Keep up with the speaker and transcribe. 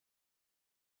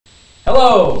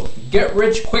Hello, Get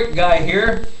Rich Quick Guy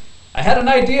here. I had an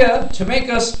idea to make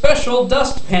a special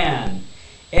dustpan.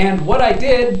 And what I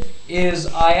did is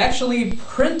I actually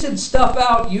printed stuff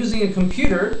out using a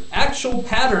computer, actual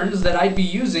patterns that I'd be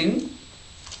using.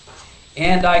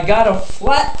 And I got a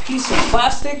flat piece of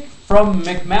plastic from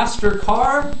McMaster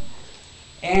Carr.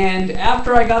 And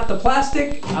after I got the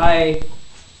plastic, I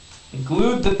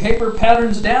glued the paper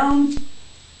patterns down,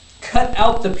 cut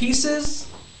out the pieces,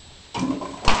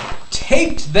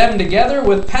 taped them together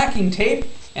with packing tape,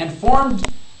 and formed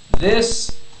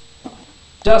this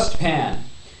dustpan.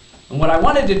 And what I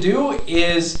wanted to do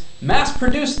is mass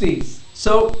produce these.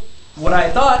 So what I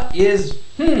thought is,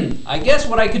 I guess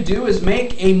what I could do is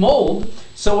make a mold.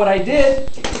 So what I did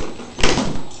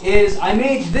is I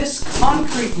made this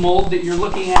concrete mold that you're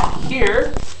looking at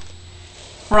here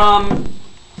from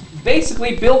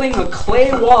basically building a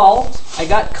clay wall. I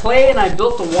got clay and I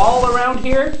built a wall around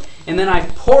here, and then I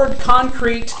poured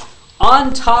concrete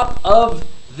on top of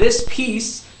this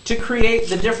piece to create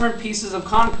the different pieces of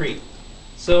concrete.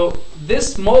 So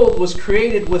this mold was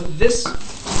created with this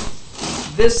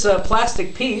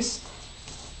plastic piece,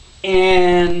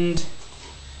 and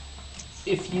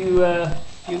if you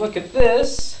look at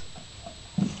this,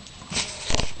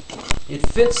 it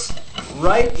fits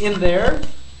right in there.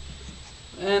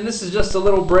 And this is just a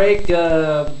little break,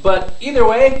 but either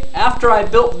way, after I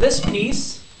built this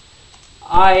piece,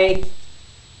 I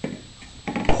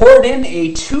poured in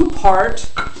a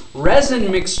 2-part resin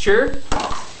mixture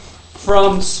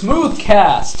from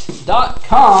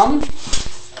smoothcast.com,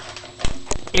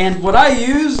 and what I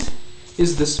used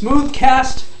is the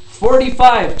Smoothcast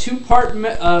 45 2-part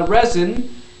resin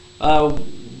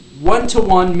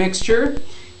 1-to-1 mixture,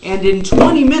 and in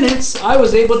 20 minutes I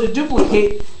was able to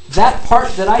duplicate that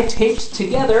part that I taped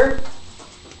together,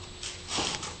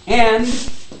 and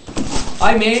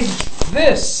I made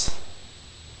this,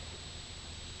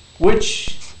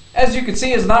 which, as you can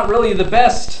see, is not really the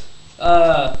best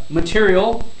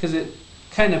material because it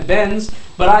kind of bends,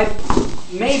 but I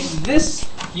made this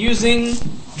using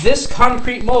this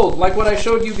concrete mold like what I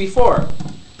showed you before.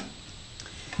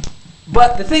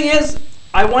 But the thing is,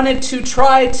 I wanted to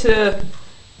try to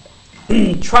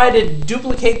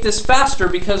duplicate this faster,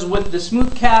 because with the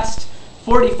Smoothcast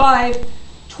 45,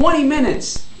 20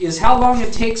 minutes is how long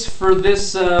it takes for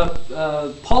this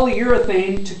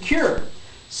polyurethane to cure.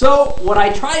 So what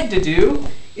I tried to do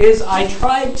is I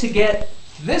tried to get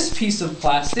this piece of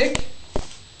plastic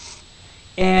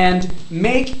and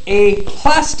make a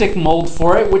plastic mold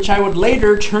for it, which I would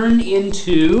later turn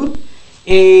into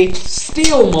a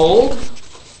steel mold.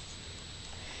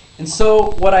 And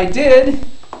so what I did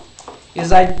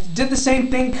is I did the same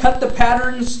thing, cut the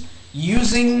patterns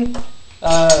using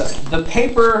the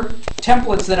paper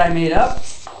templates that I made up,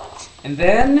 and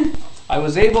then I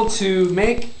was able to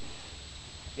make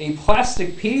a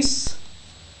plastic piece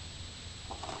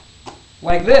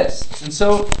like this. And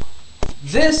so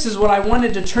this is what I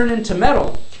wanted to turn into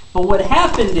metal. But what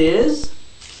happened is,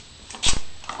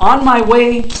 on my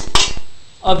way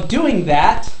of doing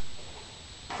that,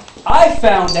 I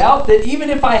found out that even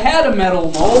if I had a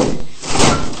metal mold,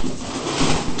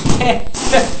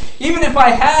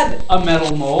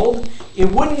 it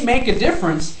wouldn't make a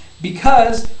difference,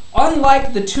 because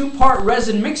unlike the 2-part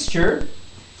resin mixture,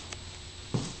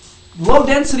 low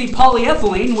density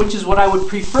polyethylene, which is what I would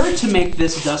prefer to make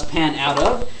this dustpan out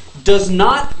of, does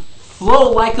not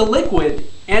flow like a liquid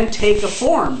and take a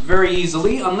form very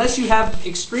easily unless you have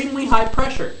extremely high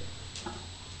pressure.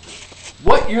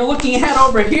 What you're looking at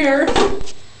over here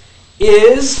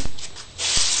is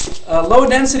low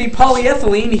density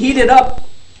polyethylene heated up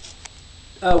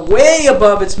way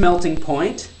above its melting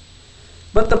point.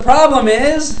 But the problem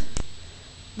is,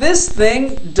 this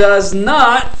thing does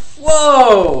not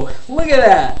flow. Look at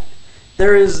that.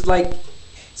 There is, like,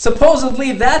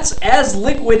 supposedly that's as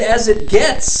liquid as it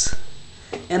gets.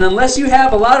 And unless you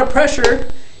have a lot of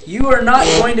pressure, you are not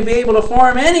going to be able to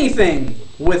form anything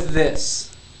with this.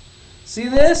 See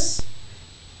this?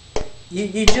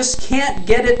 You just can't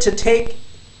get it to take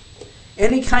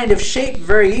any kind of shape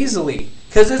very easily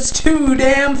because it's too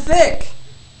damn thick.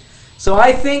 So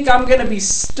I think I'm going to be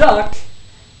stuck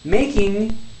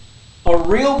making a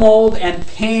real mold and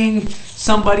paying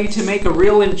somebody to make a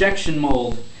real injection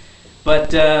mold.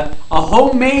 But a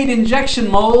homemade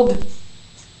injection mold,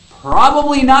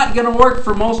 probably not going to work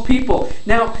for most people.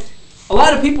 Now, a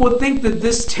lot of people would think that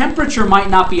this temperature might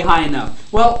not be high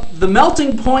enough. Well, the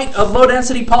melting point of low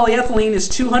density polyethylene is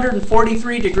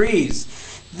 243 degrees.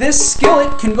 This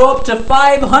skillet can go up to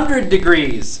 500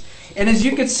 degrees. And as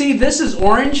you can see, this is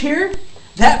orange here.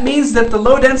 That means that the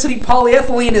low density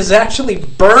polyethylene is actually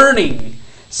burning.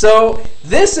 So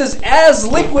this is as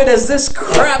liquid as this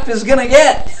crap is gonna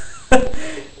get.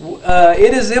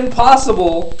 It is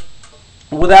impossible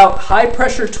without high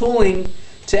pressure tooling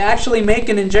to actually make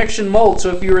an injection mold. So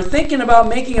if you were thinking about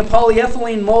making a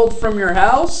polyethylene mold from your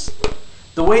house,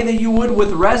 the way that you would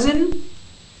with resin,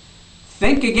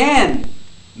 think again.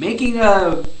 Making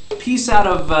a piece out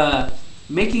of,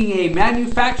 making a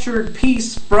manufactured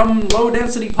piece from low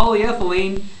density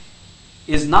polyethylene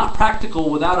is not practical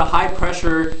without a high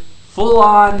pressure,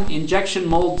 full-on injection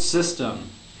mold system.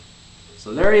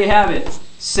 So there you have it.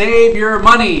 Save your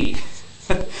money.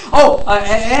 Oh,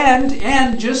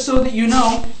 and just so that you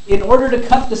know, in order to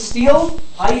cut the steel,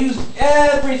 I use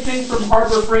everything from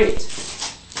Harbor Frieght.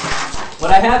 What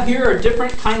I have here are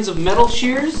different kinds of metal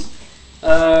shears.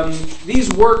 These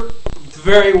work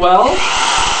very well,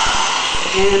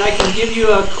 and I can give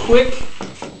you a quick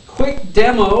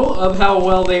demo of how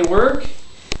well they work.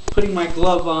 Putting my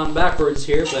glove on backwards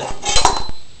here,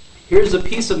 but here's a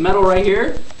piece of metal right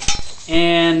here,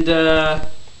 and I'm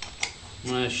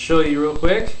going to show you real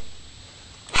quick.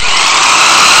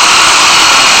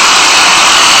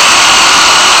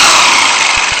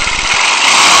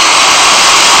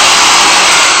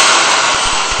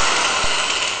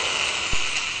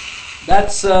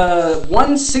 That's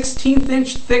 1/16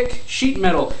 inch thick sheet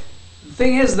metal. The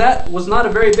thing is, that was not a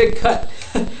very big cut.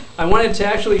 I wanted to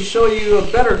actually show you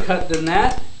a better cut than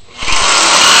that.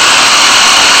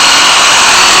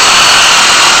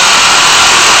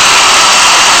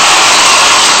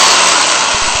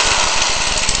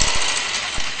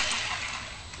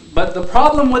 But the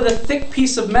problem with a thick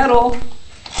piece of metal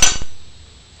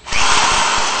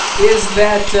is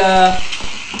that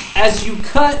as you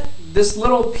cut, this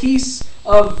little piece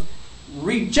of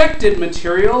rejected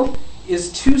material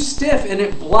is too stiff and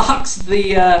it blocks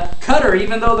the cutter,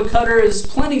 even though the cutter is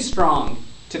plenty strong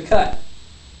to cut.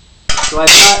 So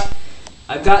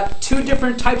I've got two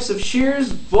different types of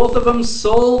shears, both of them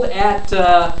sold at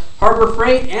Harbor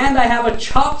Frieght, and I have a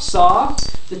chop saw.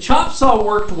 The chop saw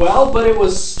worked well, but it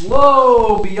was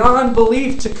slow beyond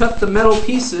belief to cut the metal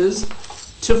pieces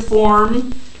to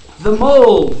form the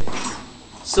mold.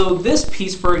 So this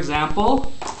piece, for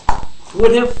example,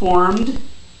 would have formed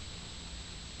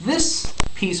this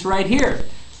piece right here.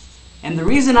 And the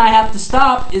reason I have to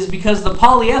stop is because the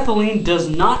polyethylene does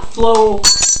not flow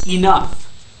enough.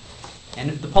 And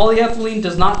if the polyethylene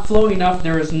does not flow enough,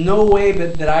 there is no way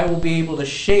that I will be able to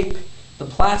shape the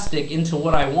plastic into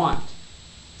what I want.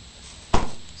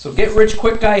 So Get Rich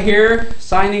Quick Guy here,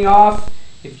 signing off.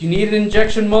 If you need an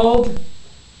injection mold,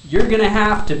 you're going to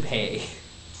have to pay.